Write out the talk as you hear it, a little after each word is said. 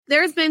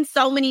there's been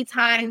so many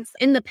times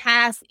in the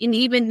past and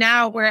even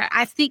now where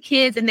I see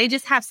kids and they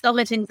just have so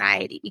much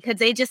anxiety because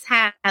they just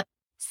have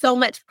so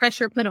much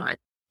pressure put on.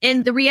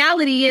 And the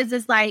reality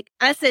is like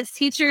us as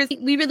teachers,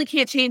 we really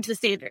can't change the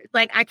standards.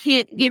 Like I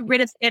can't get rid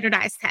of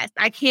standardized tests.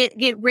 I can't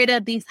get rid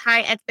of these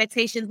high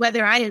expectations,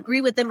 whether I agree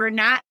with them or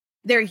not,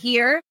 they're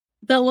here.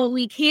 But what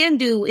we can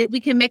do is we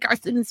can make our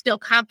students feel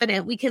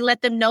confident. We can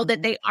let them know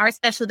that they are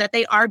special, that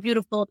they are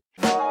beautiful.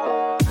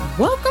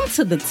 Welcome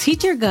to the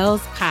TeacherGoal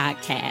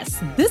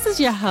podcast. This is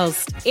your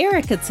host,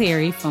 Erica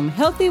Terry from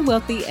Healthy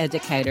Wealthy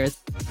Educators,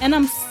 and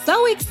I'm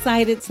so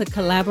excited to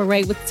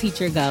collaborate with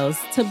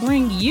TeacherGoal to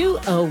bring you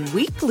a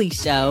weekly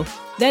show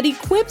that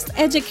equips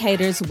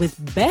educators with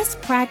best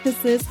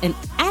practices and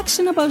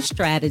actionable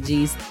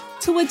strategies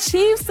to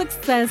achieve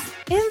success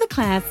in the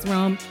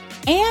classroom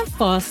and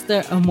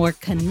foster a more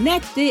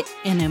connected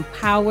and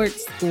empowered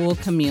school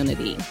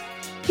community.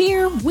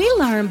 Here, we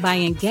learn by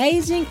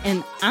engaging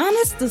in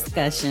honest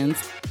discussions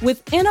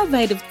with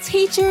innovative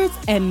teachers,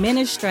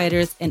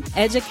 administrators, and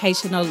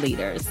educational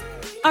leaders.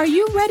 Are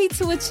you ready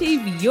to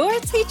achieve your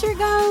teacher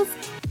goals?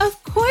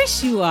 Of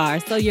course you are,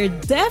 so you're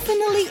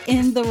definitely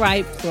in the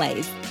right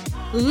place.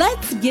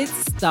 Let's get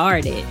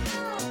started.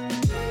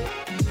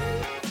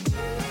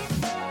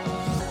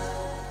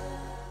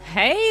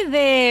 Hey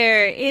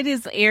there, it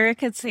is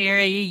Erica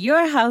Terry,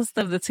 your host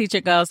of the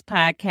TeacherGoal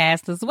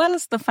podcast, as well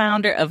as the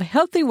founder of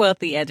Healthy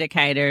Wealthy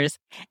Educators.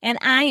 And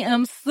I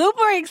am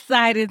super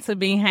excited to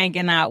be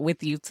hanging out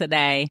with you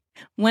today.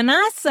 When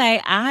I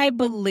say I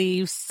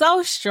believe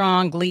so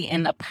strongly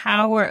in the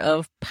power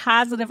of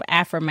positive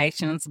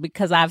affirmations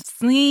because I've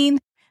seen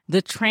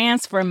the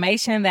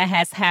transformation that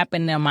has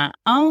happened in my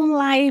own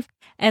life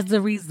as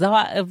a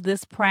result of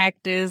this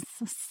practice,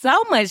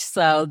 so much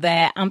so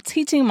that I'm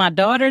teaching my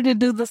daughter to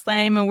do the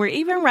same, and we're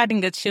even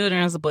writing a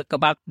children's book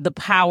about the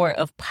power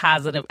of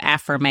positive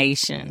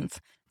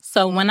affirmations.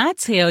 So when I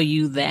tell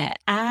you that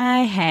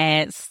I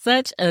had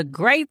such a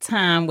great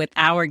time with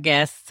our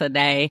guest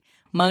today,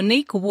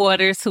 Monique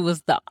Waters, who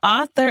is the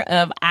author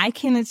of I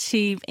Can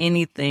Achieve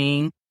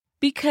Anything,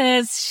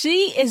 because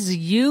she is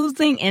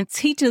using and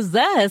teaches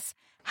us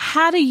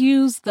how to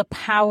use the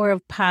power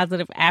of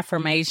positive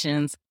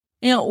affirmations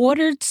in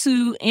order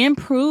to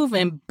improve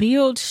and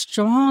build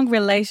strong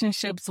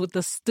relationships with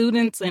the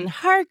students in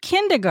her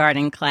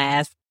kindergarten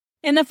class.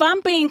 And if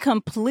I'm being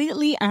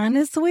completely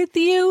honest with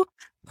you,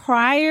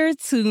 prior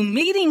to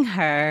meeting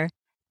her,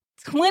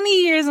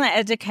 20 years in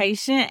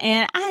education,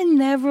 and I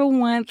never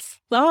once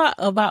thought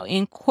about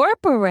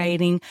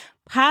incorporating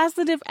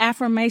positive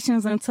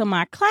affirmations into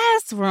my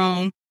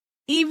classroom,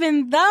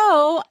 even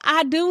though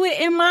I do it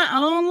in my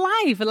own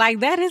life. Like,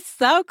 that is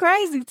so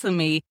crazy to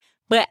me.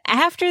 But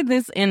after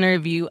this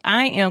interview,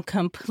 I am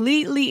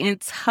completely and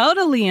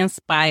totally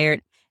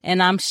inspired,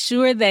 and I'm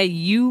sure that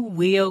you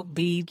will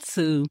be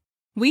too.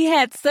 We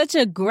had such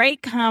a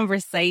great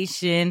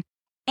conversation,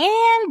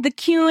 and the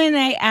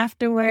Q&A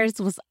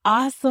afterwards was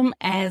awesome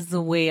as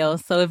well.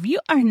 So if you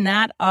are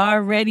not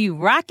already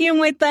rocking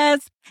with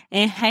us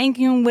and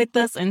hanging with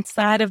us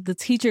inside of the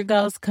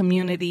TeacherGoal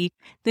community,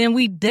 then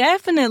we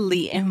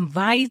definitely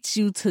invite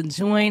you to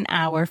join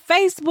our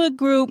Facebook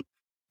group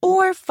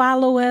or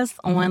follow us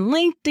on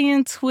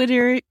LinkedIn,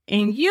 Twitter,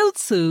 and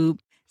YouTube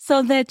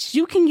so that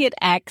you can get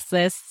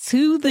access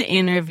to the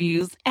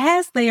interviews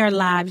as they are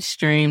live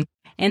streamed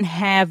and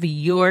have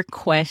your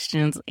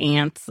questions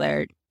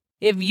answered.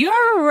 If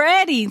you're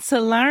ready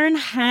to learn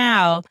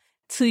how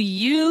to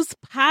use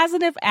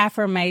positive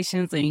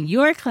affirmations in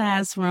your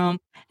classroom,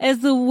 as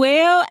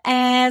well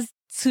as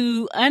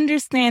to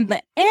understand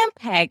the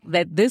impact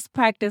that this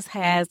practice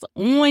has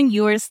on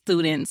your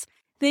students,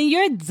 then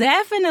you're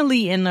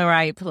definitely in the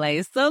right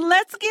place. So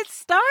let's get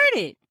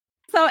started.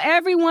 So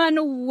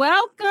everyone,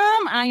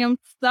 welcome. I am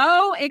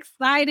so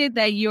excited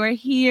that you're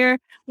here.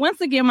 Once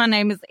again, my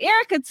name is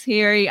Erica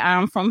Terry.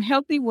 I'm from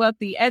Healthy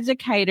Wealthy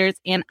Educators,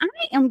 and I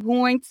am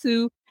going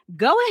to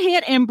go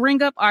ahead and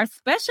bring up our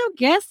special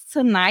guest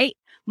tonight,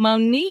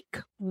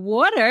 Monique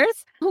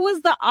Waters, who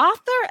is the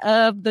author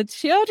of the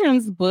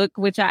children's book,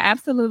 which I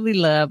absolutely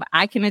love,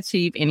 I Can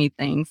Achieve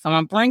Anything. So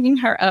I'm bringing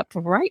her up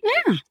right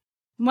now.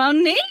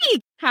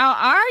 Monique, how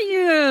are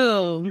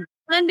you?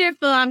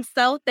 Wonderful. I'm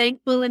so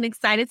thankful and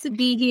excited to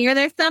be here.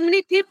 There's so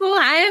many people.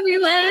 Hi,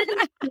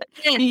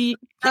 everyone.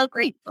 So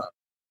grateful.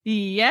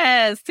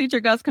 Yes,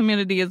 TeacherGoal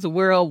community is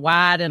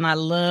worldwide, and I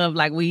love,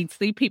 we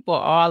see people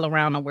all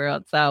around the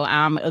world. So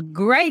a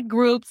great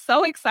group.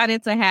 So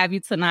excited to have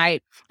you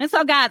tonight. And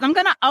so, guys, I'm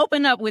going to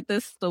open up with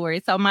this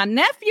story. So my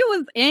nephew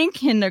is in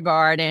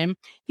kindergarten.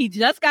 He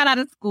just got out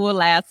of school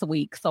last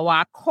week. So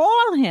I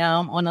call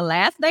him on the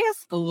last day of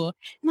school,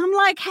 and I'm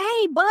like,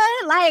 hey, bud,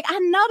 I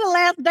know the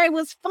last day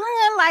was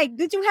fun.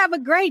 Did you have a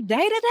great day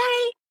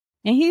today?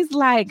 And he's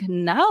like,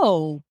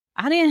 no,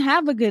 I didn't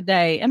have a good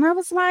day. And I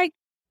was like,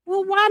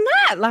 well, why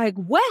not?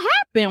 What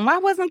happened? Why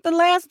wasn't the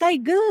last day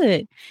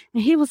good?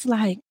 And he was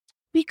like,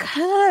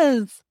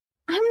 because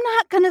I'm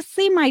not going to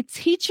see my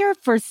teacher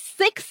for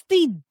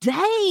 60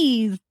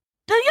 days.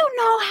 Do you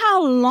know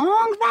how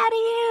long that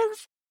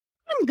is?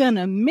 I'm going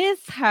to miss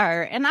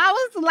her. And I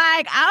was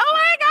like, oh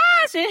my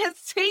gosh. And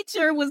his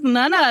teacher was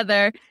none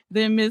other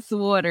than Miss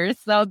Waters.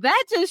 So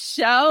that just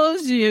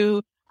shows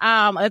you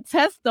a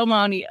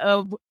testimony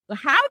of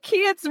how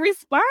kids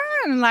respond.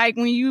 Like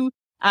when you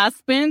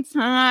spend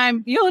time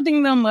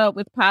building them up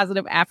with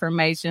positive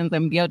affirmations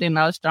and building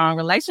those strong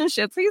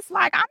relationships. He's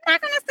like, I'm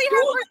not going to see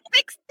her for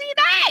 60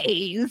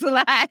 days.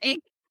 Like,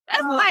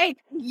 that's like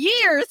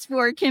years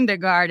for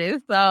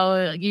kindergarten.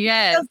 So,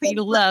 yes, he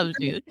loves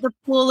you. The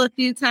pool a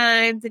few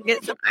times and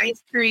get some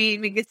ice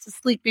cream and gets to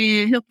sleep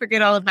in. He'll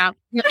forget all about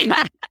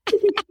it.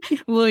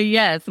 Well,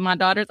 yes, my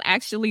daughter's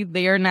actually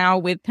there now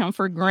with him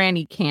for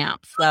granny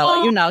camp.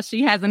 So,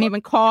 she hasn't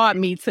even called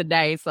me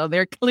today. So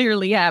they're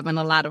clearly having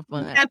a lot of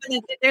fun.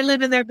 They're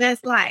living their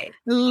best life.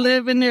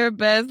 Living their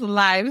best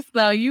life.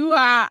 So you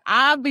are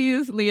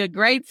obviously a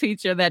great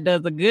teacher that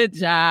does a good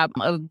job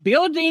of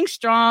building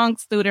strong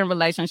student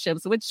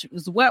relationships, which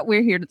is what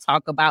we're here to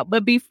talk about.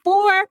 But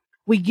before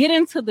we get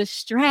into the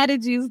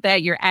strategies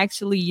that you're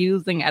actually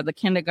using as a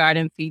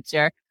kindergarten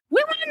teacher,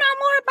 we want to know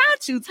more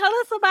about you. Tell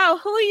us about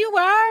who you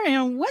are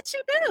and what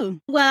you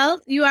do. Well,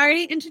 you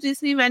already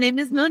introduced me. My name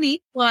is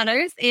Monique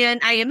Waters, and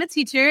I am a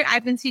teacher.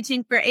 I've been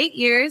teaching for 8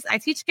 years. I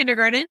teach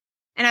kindergarten,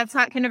 and I've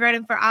taught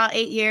kindergarten for all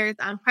 8 years.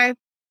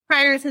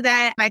 Prior to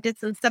that, I did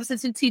some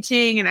substitute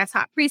teaching, and I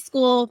taught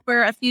preschool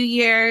for a few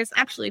years,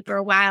 actually for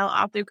a while,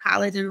 all through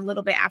college and a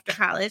little bit after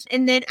college.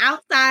 And then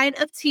outside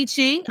of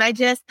teaching, I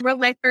just wrote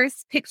my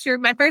first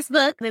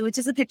book, which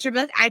is a picture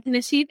book, I Can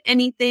Achieve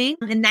Anything.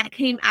 And that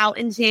came out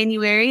in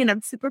January, and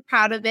I'm super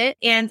proud of it.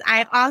 And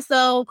I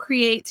also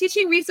create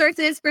teaching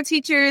resources for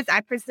teachers.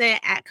 I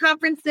present at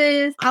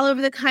conferences all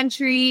over the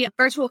country,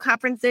 virtual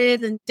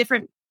conferences and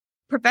different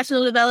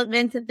professional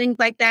development and things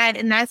like that.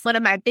 And that's one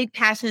of my big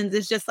passions,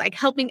 is just like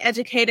helping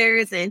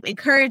educators and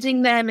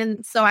encouraging them.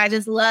 And so I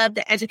just love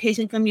the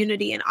education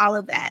community and all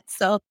of that.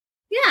 So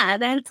yeah,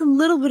 that's a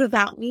little bit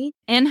about me.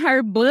 In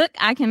her book,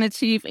 I Can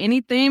Achieve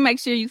Anything, make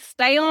sure you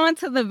stay on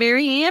to the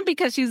very end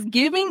because she's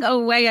giving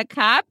away a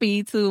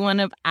copy to one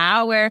of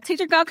our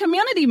TeacherGoal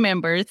community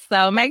members.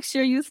 So make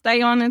sure you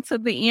stay on until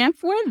the end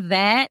for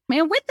that.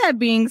 And with that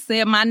being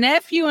said, my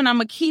nephew, and I'm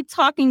going to keep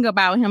talking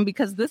about him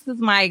because this is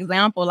my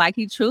example. Like,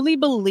 he truly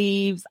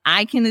believes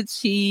I can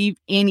achieve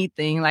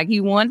anything. Like, he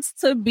wants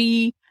to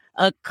be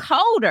a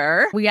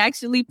coder. We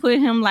actually put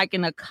him like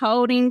in a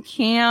coding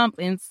camp.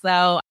 And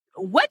so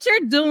what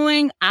you're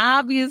doing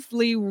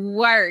obviously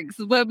works.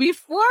 But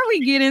before we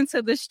get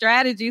into the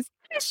strategies,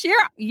 share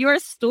your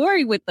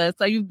story with us.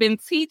 So you've been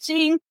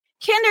teaching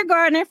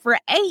kindergarten for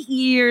 8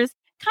 years.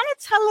 Kind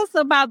of tell us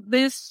about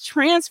this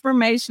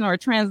transformation or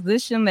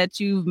transition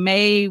that you've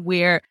made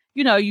where,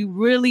 you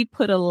really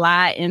put a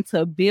lot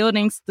into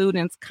building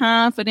students'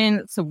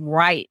 confidence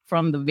right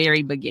from the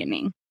very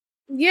beginning.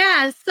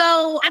 Yeah.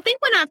 So I think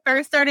when I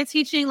first started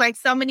teaching, like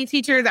so many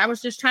teachers, I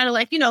was just trying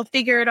to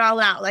figure it all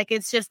out. Like,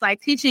 it's just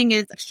like teaching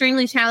is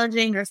extremely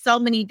challenging. There's so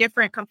many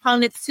different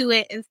components to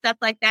it and stuff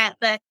like that.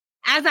 But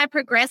as I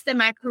progressed in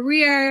my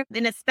career,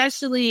 and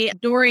especially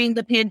during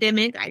the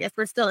pandemic, I guess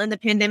we're still in the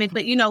pandemic,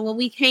 but when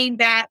we came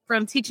back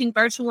from teaching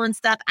virtual and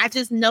stuff, I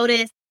just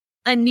noticed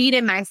a need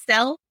in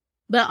myself,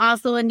 but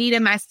also a need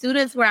in my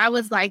students where I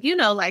was like,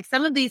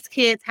 some of these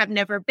kids have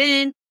never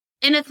been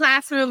in a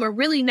classroom or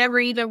really never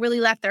even really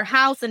left their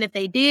house. And if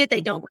they did,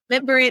 they don't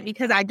remember it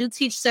because I do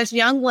teach such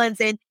young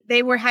ones, and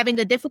they were having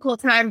a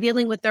difficult time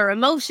dealing with their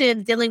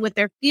emotions, dealing with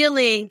their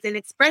feelings and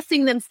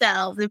expressing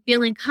themselves and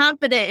feeling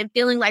confident and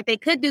feeling like they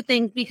could do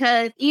things,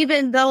 because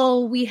even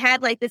though we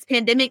had like this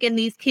pandemic and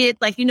these kids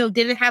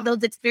didn't have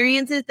those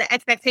experiences, the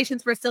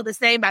expectations were still the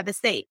same by the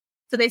state.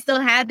 So they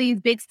still had these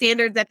big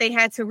standards that they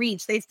had to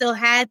reach. They still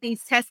had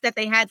these tests that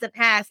they had to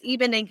pass,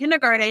 even in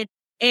kindergarten,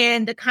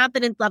 and the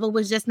confidence level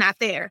was just not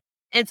there.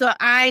 And so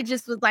I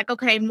just was like,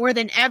 okay, more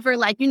than ever,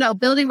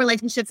 building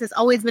relationships has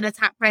always been a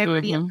top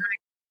priority of mine.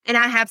 And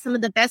I have some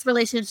of the best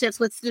relationships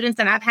with students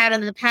that I've had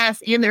in the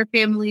past and their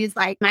families.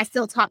 Like, I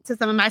still talk to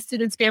some of my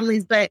students'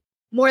 families, but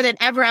more than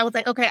ever, I was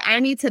like, okay,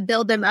 I need to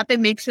build them up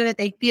and make sure that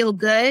they feel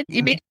good.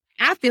 And make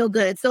I feel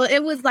good. So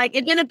it was like,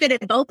 it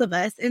benefited both of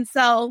us. And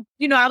so,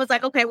 I was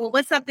like, okay, well,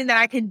 what's something that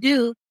I can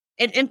do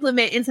and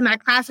implement into my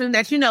classroom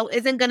that,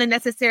 isn't going to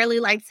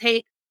necessarily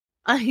take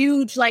a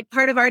huge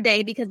part of our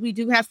day, because we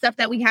do have stuff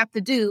that we have to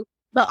do,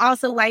 but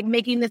also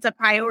making this a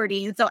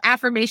priority. And so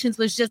affirmations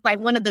was just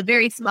one of the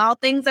very small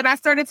things that I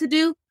started to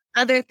do.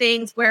 Other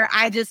things where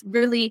I just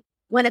really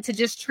wanted to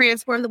just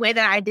transform the way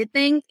that I did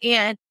things.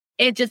 And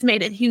it just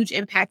made a huge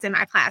impact in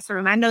my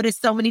classroom. I noticed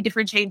so many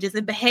different changes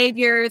in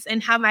behaviors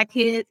and how my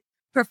kids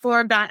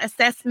performed on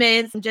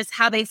assessments and just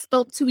how they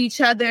spoke to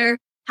each other,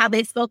 how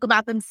they spoke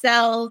about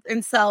themselves.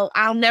 And so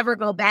I'll never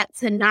go back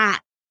to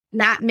not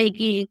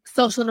making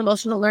social and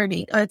emotional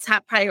learning a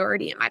top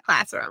priority in my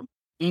classroom.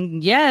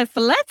 Yes,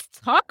 let's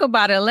talk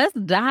about it. Let's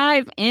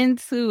dive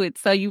into it.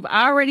 So you've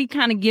already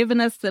kind of given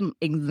us some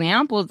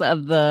examples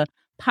of the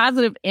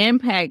positive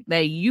impact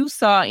that you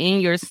saw in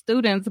your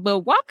students, but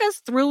walk us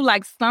through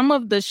some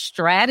of the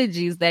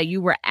strategies that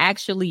you were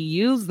actually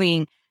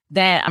using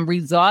that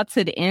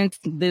resulted in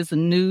this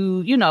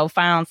new,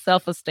 found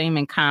self-esteem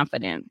and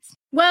confidence?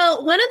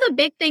 Well, one of the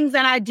big things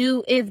that I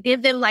do is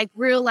give them like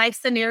real life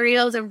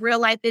scenarios and real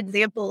life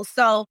examples.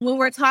 So when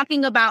we're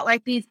talking about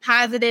like these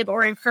positive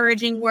or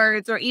encouraging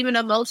words or even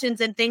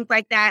emotions and things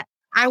like that,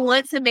 I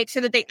want to make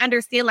sure that they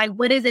understand like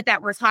what is it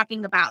that we're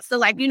talking about. So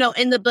like,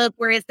 in the book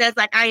where it says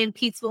like, I am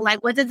peaceful,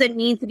 like what does it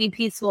mean to be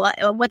peaceful?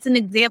 Or what's an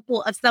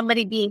example of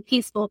somebody being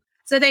peaceful?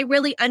 So they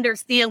really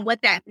understand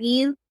what that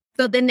means.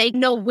 So then they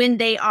know when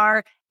they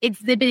are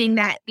exhibiting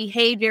that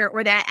behavior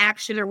or that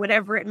action or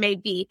whatever it may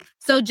be.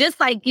 So just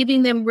like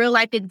giving them real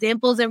life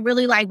examples and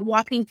really like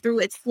walking through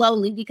it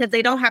slowly, because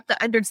they don't have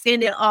to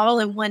understand it all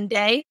in one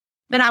day.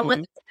 But I want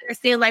them to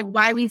understand like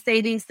why we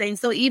say these things.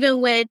 So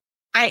even when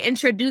I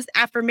introduce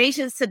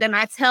affirmations to them,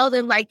 I tell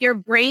them like your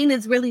brain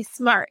is really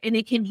smart and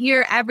it can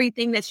hear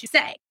everything that you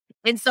say.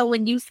 And so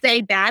when you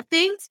say bad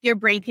things, your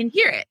brain can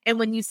hear it. And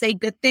when you say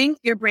good things,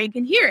 your brain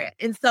can hear it.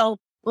 And so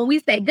when we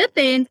say good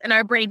things and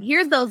our brain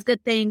hears those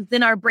good things,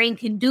 then our brain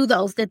can do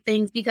those good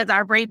things because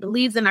our brain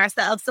believes in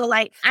ourselves. So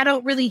like, I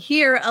don't really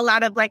hear a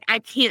lot of like, I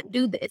can't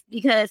do this,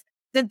 because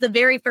since the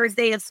very first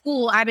day of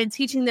school, I've been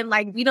teaching them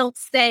like, we don't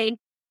say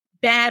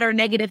bad or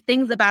negative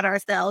things about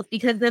ourselves,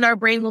 because then our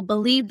brain will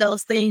believe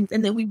those things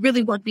and then we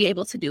really won't be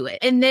able to do it.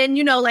 And then,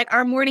 like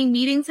our morning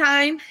meeting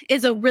time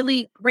is a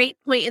really great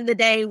point in the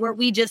day where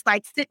we just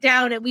like sit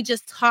down and we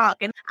just talk,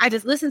 and I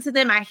just listen to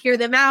them. I hear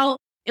them out.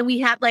 And we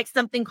have like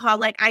something called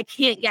like I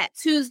Can't Yet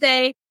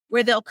Tuesday,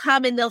 where they'll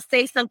come and they'll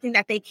say something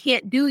that they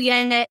can't do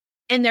yet.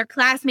 And their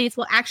classmates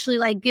will actually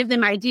like give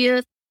them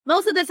ideas.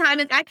 Most of the time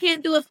it's I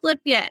can't do a flip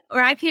yet,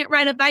 or I can't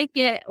ride a bike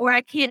yet, or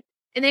I can't.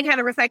 And they kind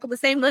of recycle the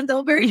same ones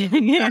over.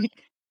 Yeah.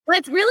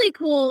 What's really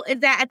cool is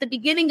that at the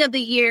beginning of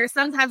the year,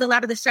 sometimes a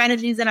lot of the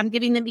strategies that I'm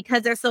giving them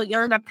because they're so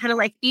young, I'm kind of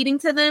like feeding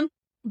to them.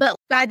 But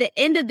by the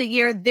end of the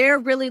year, they're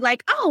really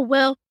like, oh,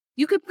 well,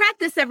 you could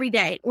practice every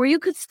day, or you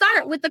could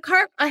start with a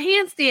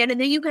handstand,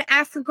 and then you can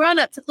ask a grown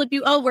up to flip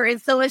you over.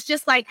 And so it's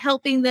just like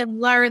helping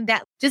them learn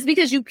that just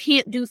because you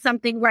can't do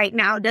something right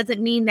now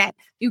doesn't mean that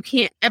you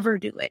can't ever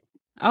do it.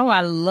 Oh,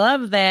 I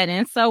love that.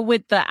 And so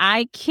with the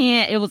I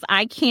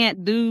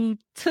can't do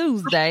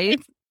Tuesdays.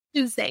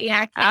 Tuesday,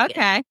 yeah.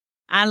 Okay.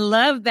 I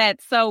love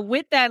that. So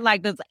with that,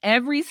 like, does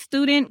every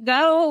student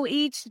go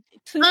each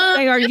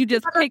Tuesday, or you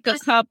just pick a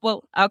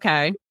couple?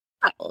 Okay.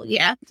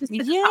 Yeah.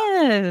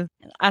 Yes.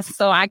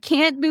 So I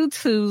can't do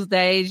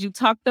Tuesdays. You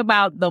talked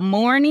about the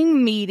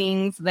morning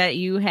meetings that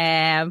you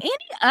have. Any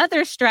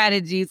other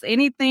strategies,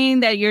 anything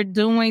that you're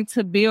doing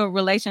to build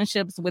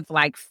relationships with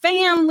like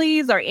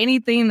families, or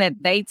anything that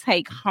they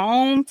take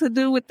home to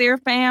do with their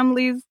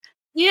families?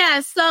 Yeah,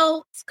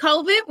 so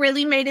COVID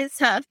really made it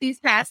tough these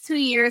past 2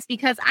 years,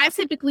 because I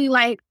typically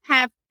like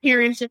have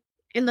parents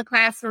in the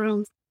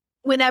classrooms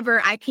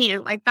whenever I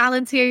can, like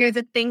volunteers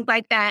and things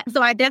like that.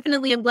 So I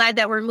definitely am glad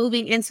that we're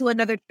moving into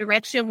another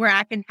direction where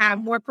I can have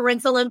more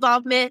parental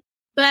involvement.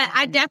 But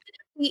I definitely,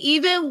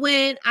 even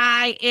when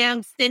I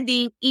am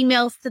sending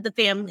emails to the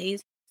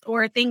families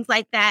or things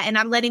like that, and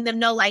I'm letting them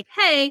know like,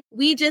 hey,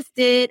 we just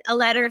did a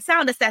letter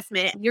sound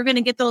assessment. You're going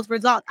to get those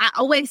results. I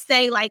always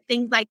say like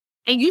things like,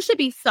 and you should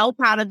be so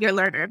proud of your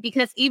learner,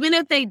 because even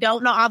if they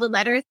don't know all the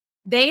letters,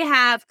 they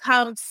have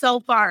come so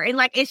far. And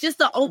like, it's just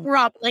the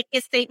overall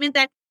blanket statement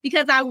that,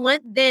 because I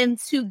want them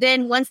to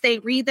then, once they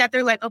read that,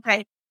 they're like,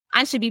 okay,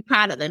 I should be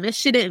proud of them. It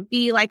shouldn't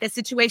be like a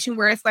situation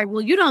where it's like,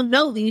 well, you don't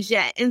know these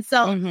yet. And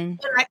so when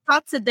I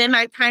talk to them,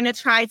 I kind of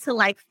try to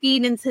like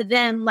feed into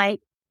them like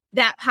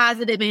that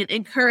positive and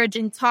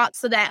encouraging talk,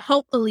 so that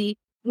hopefully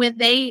when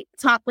they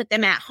talk with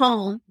them at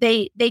home,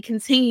 they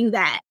continue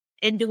that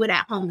and do it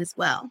at home as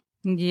well.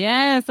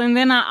 Yes. And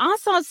then I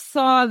also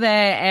saw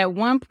that at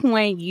one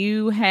point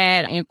you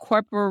had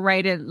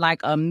incorporated like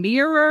a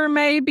mirror,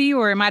 maybe,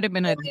 or it might have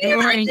been a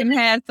door, and you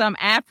had some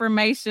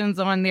affirmations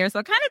on there.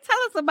 So kind of tell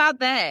us about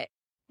that.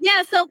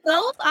 Yeah, so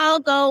those all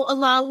go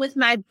along with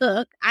my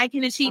book, I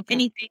Can Achieve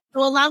Anything.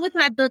 So along with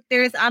my book,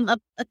 there's a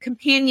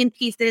companion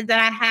pieces that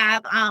I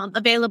have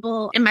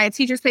available in my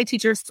Teachers Pay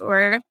Teacher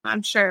store.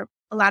 I'm sure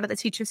a lot of the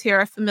teachers here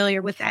are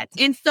familiar with that.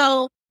 And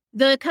so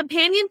the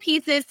companion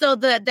pieces, so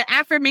the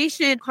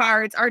affirmation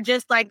cards are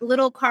just like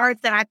little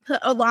cards that I put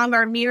along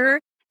our mirror,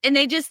 and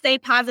they just say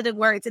positive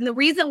words. And the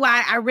reason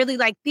why I really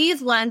like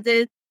these ones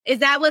is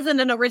that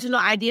wasn't an original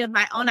idea of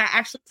my own. I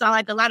actually saw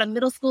like a lot of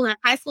middle school and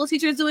high school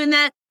teachers doing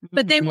that,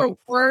 but they were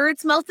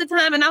words most of the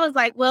time. And I was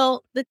like,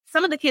 well,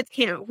 some of the kids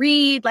can't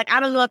read. Like, I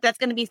don't know if that's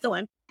going to be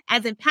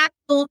as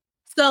impactful.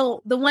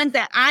 So the ones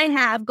that I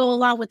have go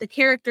along with the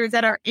characters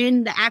that are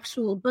in the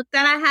actual book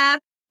that I have.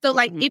 So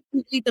like if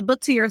you read the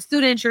book to your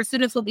students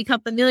will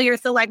become familiar.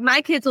 So like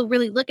my kids will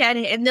really look at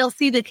it and they'll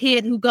see the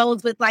kid who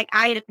goes with like,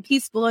 I am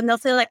peaceful, and they'll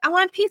say like, oh,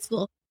 I'm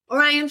peaceful, or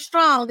I am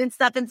strong and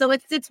stuff. And so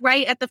it sits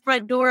right at the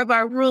front door of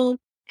our room.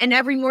 And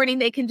every morning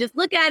they can just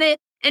look at it.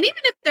 And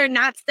even if they're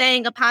not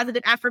saying a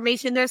positive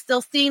affirmation, they're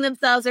still seeing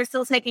themselves. They're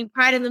still taking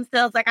pride in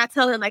themselves. Like I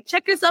tell them, like,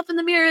 check yourself in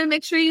the mirror and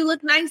make sure you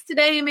look nice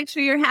today, and make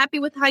sure you're happy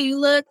with how you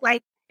look,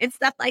 like, and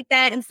stuff like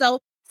that. And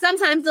so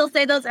sometimes they'll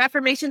say those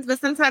affirmations, but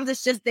sometimes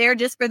it's just there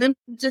just for them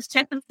to just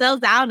check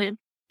themselves out and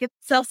give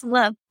themselves some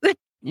love.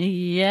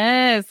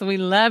 Yes, we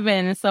love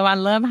it. And so I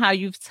love how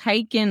you've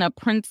taken a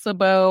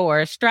principle or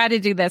a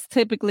strategy that's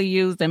typically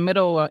used in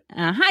middle or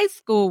high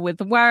school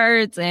with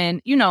words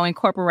and,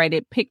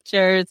 incorporated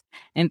pictures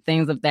and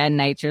things of that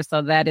nature.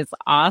 So that is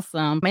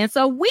awesome. And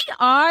so we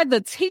are the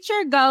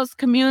Teacher Goals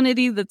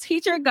community, the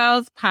Teacher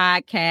Goals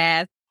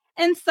podcast.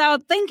 And so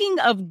thinking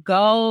of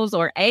goals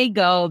or a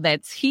goal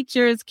that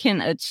teachers can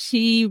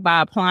achieve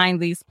by applying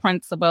these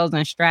principles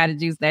and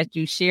strategies that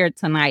you shared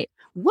tonight,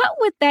 what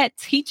would that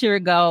teacher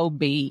goal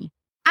be?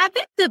 I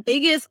think the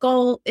biggest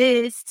goal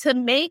is to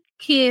make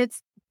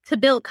kids to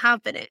build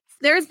confidence.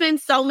 There's been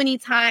so many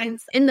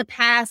times in the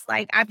past,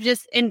 like I've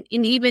just, and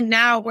even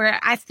now where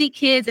I see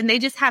kids and they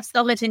just have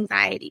so much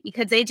anxiety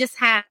because they just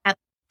have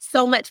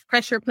so much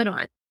pressure put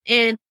on.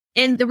 And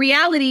the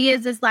reality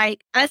is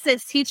like us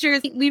as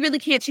teachers, we really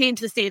can't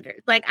change the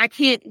standards. Like I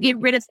can't get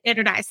rid of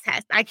standardized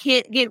tests. I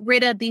can't get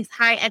rid of these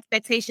high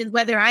expectations,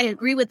 whether I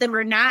agree with them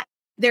or not,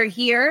 they're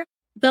here.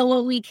 But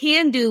what we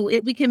can do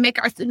is we can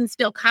make our students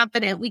feel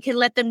confident. We can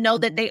let them know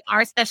that they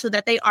are special,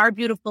 that they are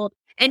beautiful.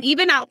 And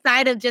even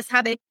outside of just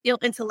how they feel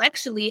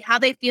intellectually, how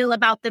they feel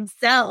about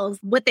themselves,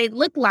 what they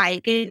look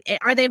like. And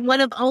are they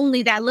one of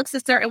only that looks a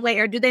certain way?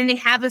 Or do they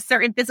have a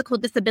certain physical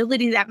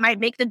disability that might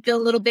make them feel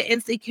a little bit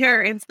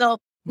insecure? And so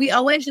we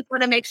always just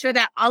want to make sure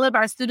that all of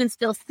our students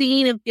feel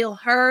seen and feel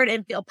heard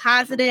and feel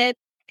positive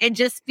and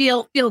just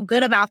feel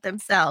good about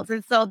themselves.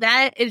 And so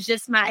that is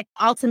just my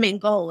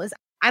ultimate goal is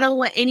I don't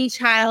want any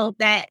child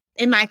that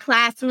in my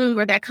classroom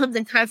or that comes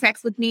in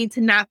contact with me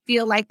to not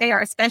feel like they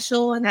are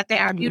special and that they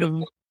are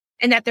beautiful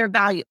and that they're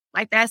valuable.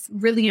 Like that's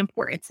really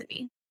important to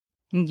me.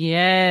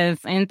 Yes.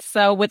 And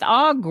so with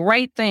all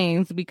great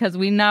things, because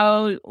we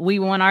know we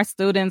want our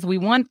students, we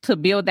want to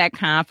build that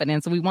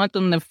confidence. We want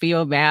them to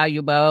feel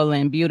valuable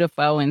and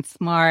beautiful and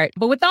smart.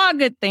 But with all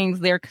good things,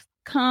 there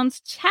comes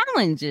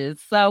challenges.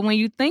 So when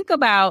you think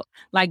about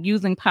like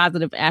using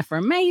positive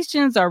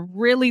affirmations or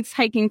really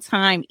taking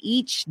time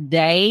each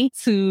day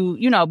to,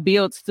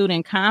 build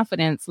student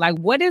confidence, like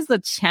what is the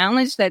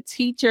challenge that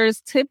teachers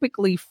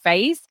typically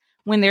face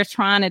when they're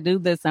trying to do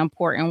this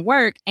important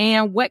work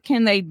and what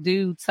can they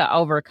do to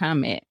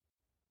overcome it?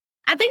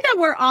 I think that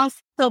we're all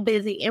so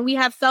busy and we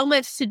have so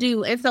much to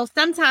do. And so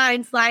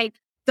sometimes like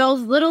those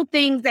little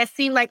things that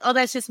seem like, oh,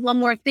 that's just one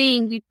more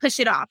thing, we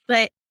push it off.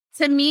 But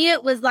to me,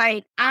 it was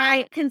like,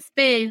 I can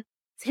spend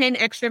 10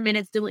 extra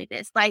minutes doing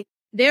this. Like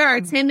there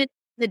are 10 minutes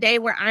a day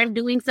where I'm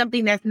doing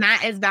something that's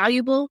not as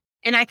valuable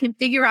and I can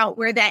figure out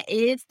where that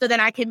is so that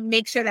I can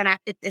make sure that I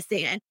fit this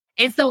in.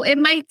 And so it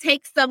might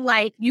take some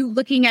like you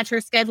looking at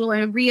your schedule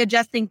and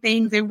readjusting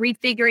things and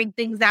refiguring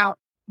things out.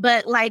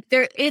 But like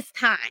there is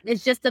time.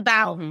 It's just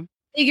about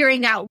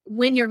figuring out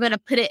when you're going to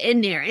put it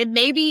in there. And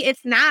maybe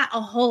it's not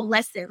a whole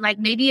lesson. Like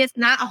maybe it's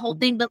not a whole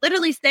thing, but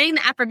literally saying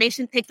the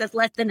affirmation takes us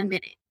less than a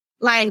minute.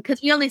 Like,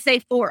 because we only say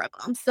 4 of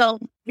them. So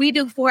we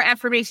do 4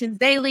 affirmations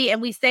daily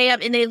and we say them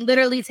and they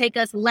literally take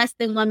us less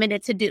than 1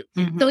 minute to do.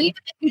 So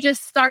even if you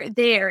just start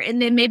there and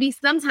then maybe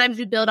sometimes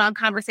you build on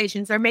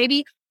conversations or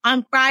maybe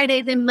on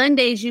Fridays and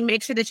Mondays, you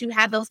make sure that you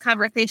have those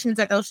conversations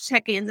or those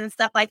check-ins and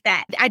stuff like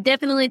that. I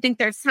definitely think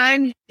there's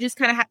time. You just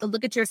kind of have to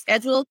look at your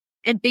schedule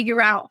and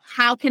figure out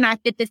how can I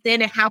fit this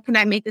in and how can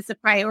I make this a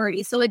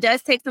priority? So it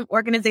does take some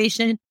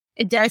organization.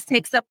 It does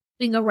take some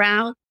moving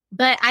around.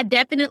 But I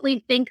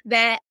definitely think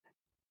that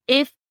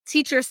if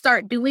teachers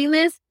start doing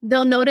this,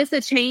 they'll notice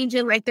a change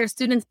in like their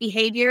students'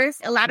 behaviors.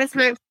 A lot of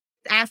times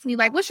ask me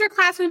like, what's your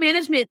classroom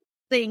management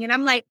thing? And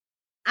I'm like,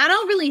 I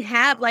don't really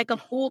have like a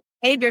full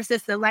behavior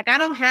system. Like I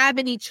don't have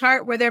any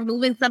chart where they're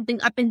moving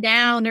something up and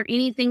down or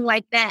anything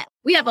like that.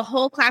 We have a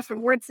whole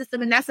classroom word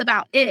system and that's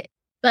about it.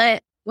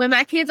 But when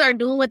my kids aren't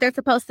doing what they're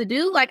supposed to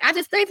do, like I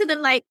just say to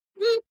them like,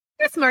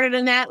 you're smarter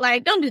than that.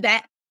 Like, don't do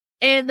that.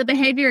 And the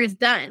behavior is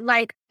done.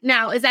 Like,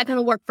 now, is that going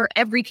to work for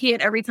every kid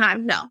every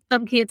time? No.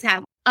 Some kids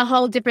have a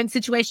whole different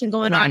situation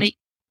going on and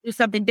do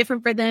something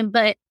different for them.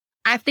 But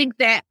I think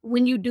that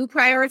when you do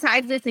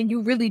prioritize this and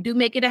you really do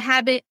make it a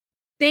habit,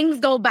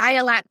 things go by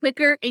a lot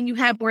quicker and you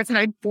have more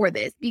time for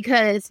this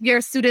because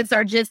your students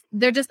are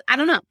I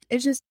don't know. It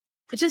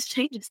just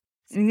changes.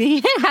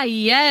 Yeah,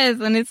 yes.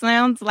 And it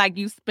sounds like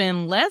you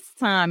spend less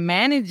time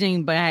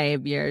managing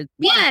behavior.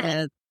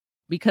 Yeah.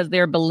 Because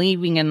they're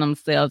believing in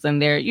themselves and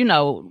they're,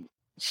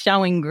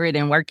 showing grit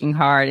and working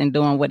hard and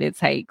doing what it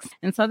takes.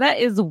 And so that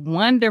is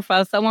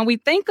wonderful. So when we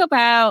think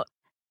about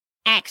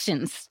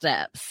action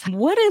steps,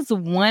 what is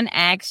one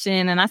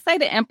action? And I say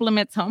to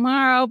implement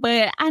tomorrow,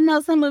 but I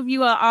know some of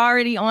you are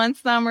already on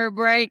summer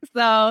break.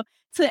 So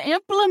to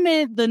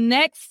implement the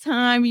next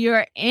time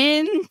you're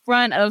in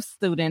front of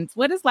students,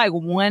 what is like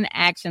one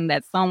action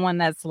that someone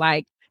that's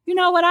like, you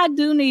know what, I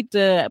do need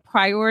to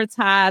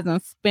prioritize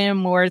and spend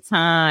more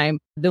time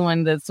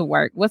doing this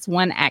work. What's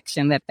one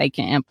action that they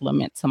can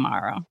implement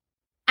tomorrow?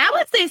 I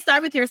would say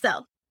start with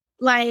yourself.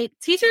 Like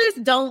teachers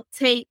don't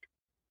take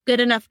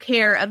good enough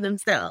care of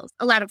themselves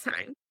a lot of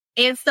times.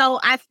 And so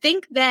I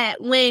think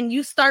that when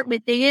you start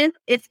within,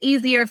 it's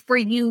easier for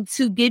you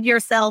to give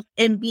yourself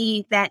and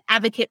be that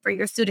advocate for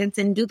your students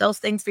and do those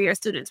things for your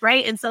students,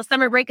 right? And so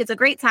summer break is a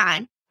great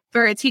time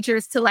for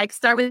teachers to like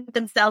start with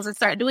themselves and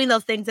start doing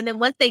those things. And then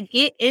once they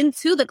get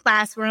into the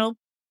classroom,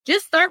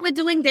 just start with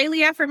doing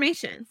daily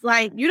affirmations.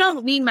 Like, you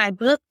don't need my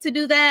book to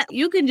do that.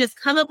 You can just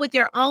come up with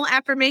your own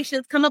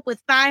affirmations, come up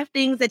with 5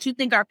 things that you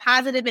think are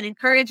positive and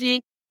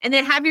encouraging, and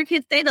then have your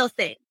kids say those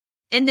things.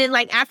 And then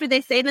like after they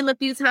say them a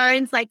few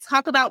times, like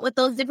talk about what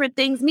those different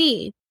things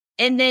mean.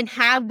 And then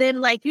have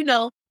them like,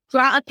 draw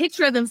a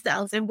picture of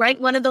themselves and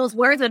write one of those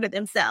words under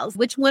themselves.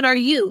 Which one are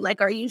you?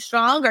 Like, are you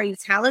strong? Are you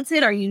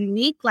talented? Are you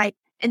unique? Like,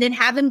 and then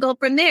have them go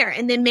from there.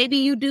 And then maybe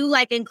you do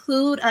like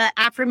include an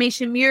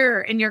affirmation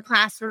mirror in your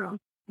classroom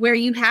where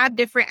you have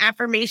different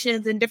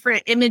affirmations and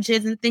different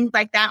images and things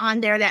like that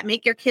on there that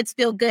make your kids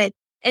feel good.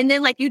 And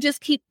then like you just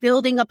keep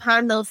building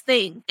upon those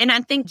things. And I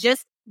think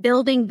just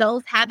building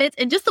those habits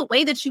and just the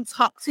way that you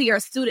talk to your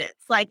students,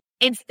 like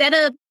instead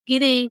of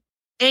getting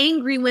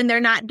angry when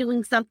they're not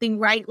doing something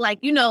right, like,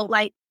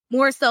 like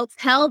more so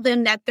tell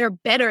them that they're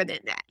better than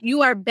that.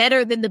 You are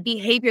better than the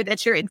behavior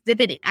that you're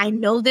exhibiting. I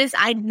know this.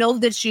 I know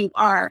that you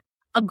are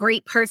a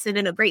great person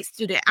and a great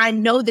student. I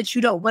know that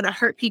you don't want to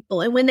hurt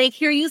people. And when they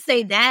hear you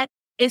say that,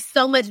 it's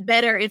so much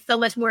better. It's so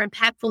much more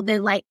impactful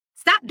than like,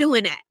 stop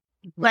doing that.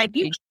 Like,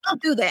 you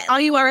don't do that. All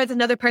you are is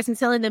another person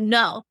telling them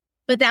no.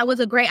 But that was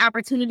a great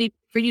opportunity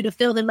for you to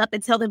fill them up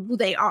and tell them who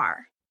they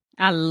are.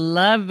 I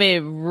love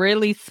it.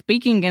 Really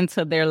speaking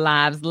into their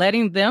lives,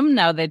 letting them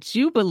know that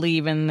you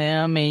believe in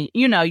them and,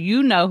 you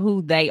know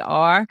who they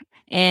are.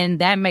 And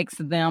that makes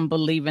them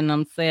believe in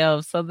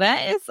themselves. So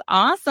that is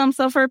awesome.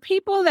 So for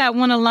people that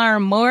want to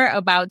learn more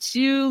about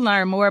you,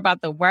 learn more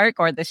about the work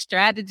or the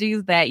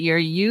strategies that you're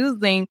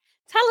using,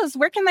 tell us,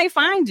 where can they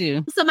find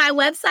you? So my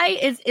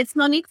website is It's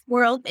Monique's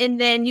World. And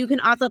then you can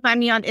also find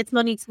me on It's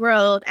Monique's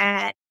World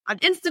on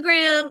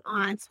Instagram,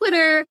 on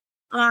Twitter,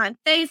 on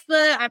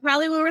Facebook. I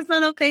probably will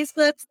respond on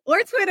Facebook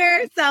or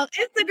Twitter. So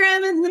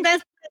Instagram is the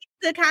best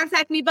place to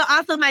contact me, but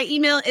also my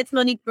email, it's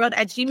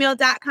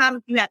moniqueworld@gmail.com.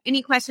 If you have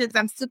any questions,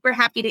 I'm super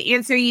happy to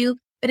answer you.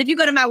 But if you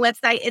go to my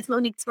website, it's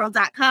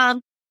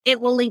moniquesworld.com,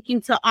 it will link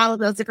you to all of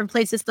those different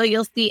places. So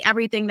you'll see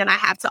everything that I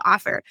have to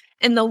offer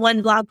in the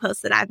one blog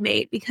post that I've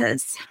made,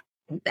 because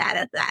that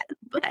is that.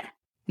 But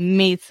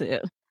me too.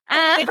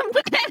 It's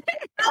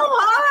so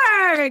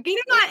hard.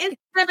 Getting on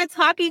Instagram and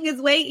talking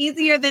is way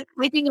easier than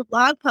typing a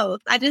blog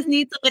post. I just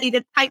need somebody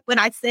to type what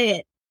I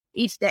said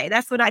each day.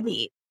 That's what I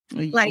need.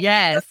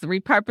 Yes,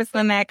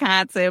 repurposing that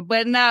content.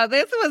 But no,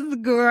 this was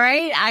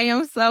great. I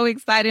am so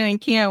excited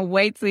and can't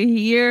wait to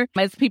hear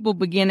as people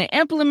begin to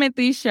implement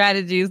these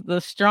strategies,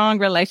 the strong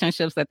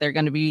relationships that they're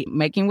going to be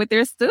making with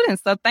their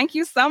students. So thank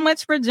you so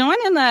much for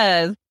joining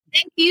us.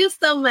 Thank you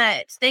so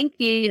much. Thank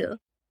you.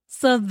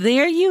 So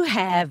there you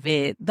have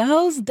it.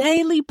 Those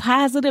daily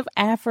positive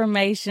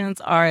affirmations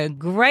are a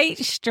great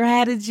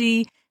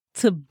strategy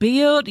to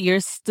build your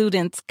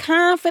students'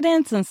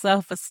 confidence and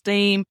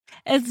self-esteem,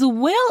 as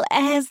well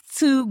as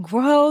to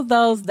grow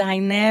those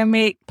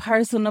dynamic,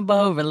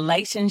 personable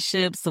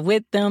relationships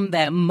with them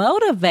that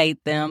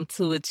motivate them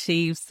to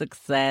achieve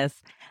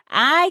success.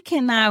 I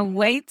cannot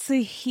wait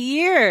to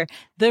hear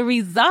the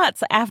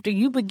results after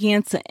you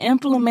begin to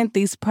implement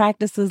these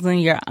practices in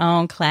your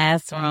own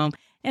classroom.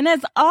 And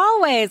as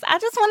always, I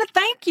just want to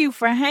thank you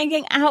for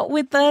hanging out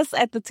with us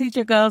at the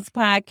TeacherGoals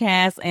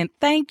podcast, and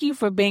thank you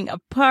for being a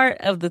part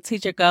of the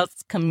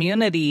TeacherGoals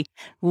community.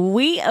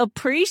 We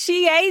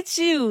appreciate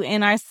you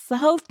and are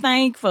so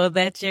thankful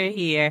that you're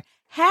here.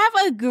 Have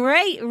a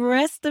great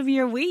rest of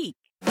your week.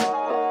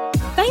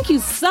 Thank you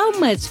so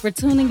much for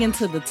tuning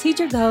into the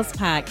TeacherGoals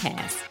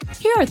podcast.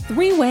 Here are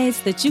 3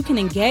 ways that you can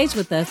engage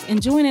with us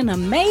and join an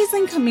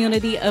amazing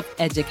community of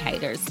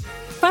educators.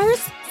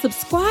 First,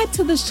 subscribe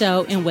to the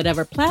show in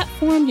whatever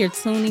platform you're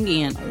tuning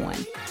in on.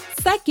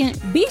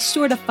 Second, be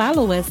sure to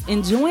follow us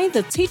and join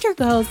the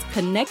TeacherGoals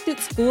Connected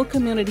School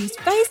Communities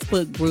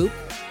Facebook group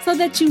so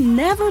that you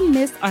never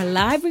miss our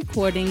live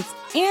recordings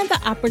and the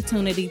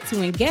opportunity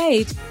to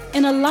engage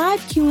in a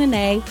live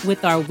Q&A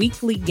with our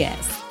weekly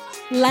guests.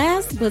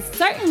 Last but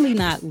certainly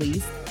not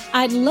least,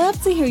 I'd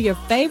love to hear your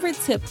favorite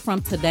tip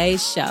from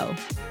today's show.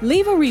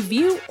 Leave a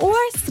review or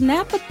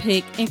snap a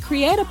pic and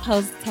create a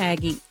post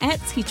tagging at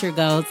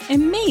TeacherGoals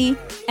and me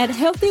at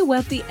Healthy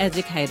Wealthy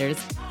Educators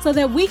so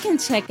that we can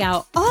check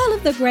out all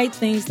of the great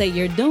things that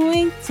you're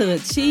doing to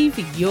achieve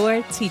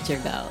your teacher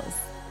goals.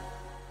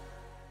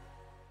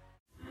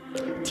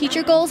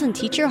 TeacherGoals and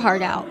Teach Your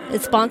Heart Out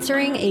is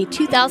sponsoring a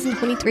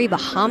 2023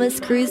 Bahamas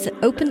cruise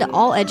open to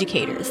all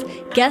educators.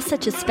 Guests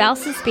such as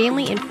spouses,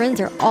 family, and friends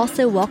are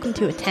also welcome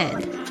to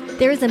attend.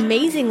 There is an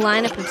amazing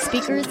lineup of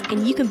speakers,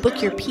 and you can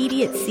book your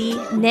PD at sea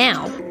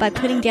now by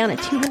putting down a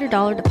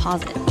 $200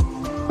 deposit.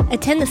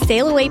 Attend the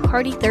Sail Away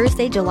Party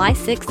Thursday, July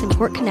 6th in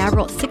Port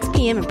Canaveral at 6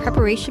 p.m. in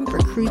preparation for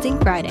Cruising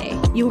Friday.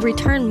 You will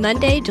return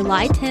Monday,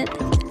 July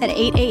 10th at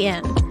 8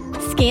 a.m.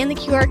 Scan the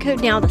QR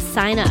code now to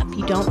sign up.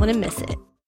 You don't want to miss it.